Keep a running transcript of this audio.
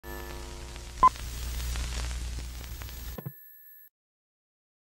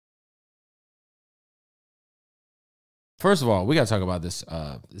First of all, we got to talk about this.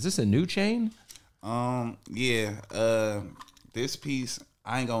 Is this a new chain? Yeah. This piece,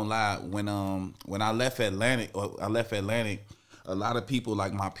 I ain't gonna lie. When I left Atlantic, a lot of people,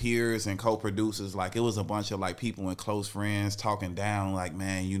 like my peers and co-producers, like it was a bunch of like people and close friends talking down, like,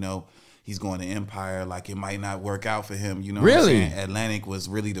 man, you know, he's going to Empire, like it might not work out for him, you know. Really? What I'm saying? Atlantic was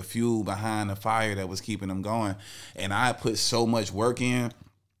really the fuel behind the fire that was keeping him going, and I put so much work in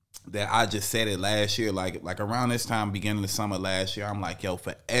that I just said it last year, like around this time, beginning of summer last year, I'm like, yo,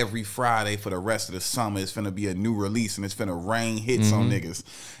 for every Friday for the rest of the summer, it's finna be a new release and it's finna rain hits on niggas.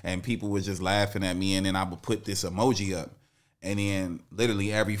 And people were just laughing at me, and then I would put this emoji up. And then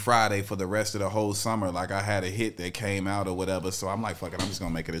literally every Friday for the rest of the whole summer, like I had a hit that came out or whatever. So I'm like, fuck it, I'm just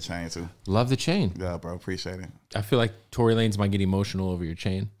gonna make it a chain too. Love the chain. Yeah, bro, appreciate it. I feel like Tory Lanez might get emotional over your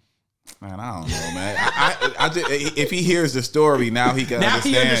chain. Man, I don't know, man. I just, if he hears the story now, he can understand.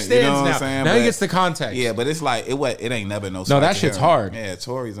 He understands you know what now. I'm saying? Now but, he gets the context. Yeah, but it's like it ain't never no. No, that shit's hard. Yeah,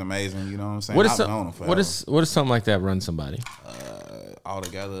 Tory's amazing. You know what I'm saying? What is something like that run somebody?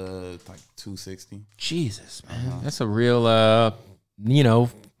 Altogether, like 260. Jesus, man, that's a real, you know,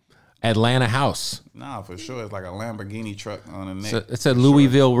 Atlanta house. Nah, for sure. It's like a Lamborghini truck on the neck. So it's a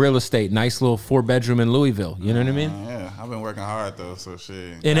Louisville real estate. Nice little 4-bedroom in Louisville. You know what I mean? Yeah, I've been working hard though, so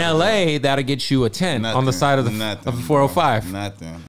shit. In LA, that'll get you a 10 on the side of the 405. Nothing.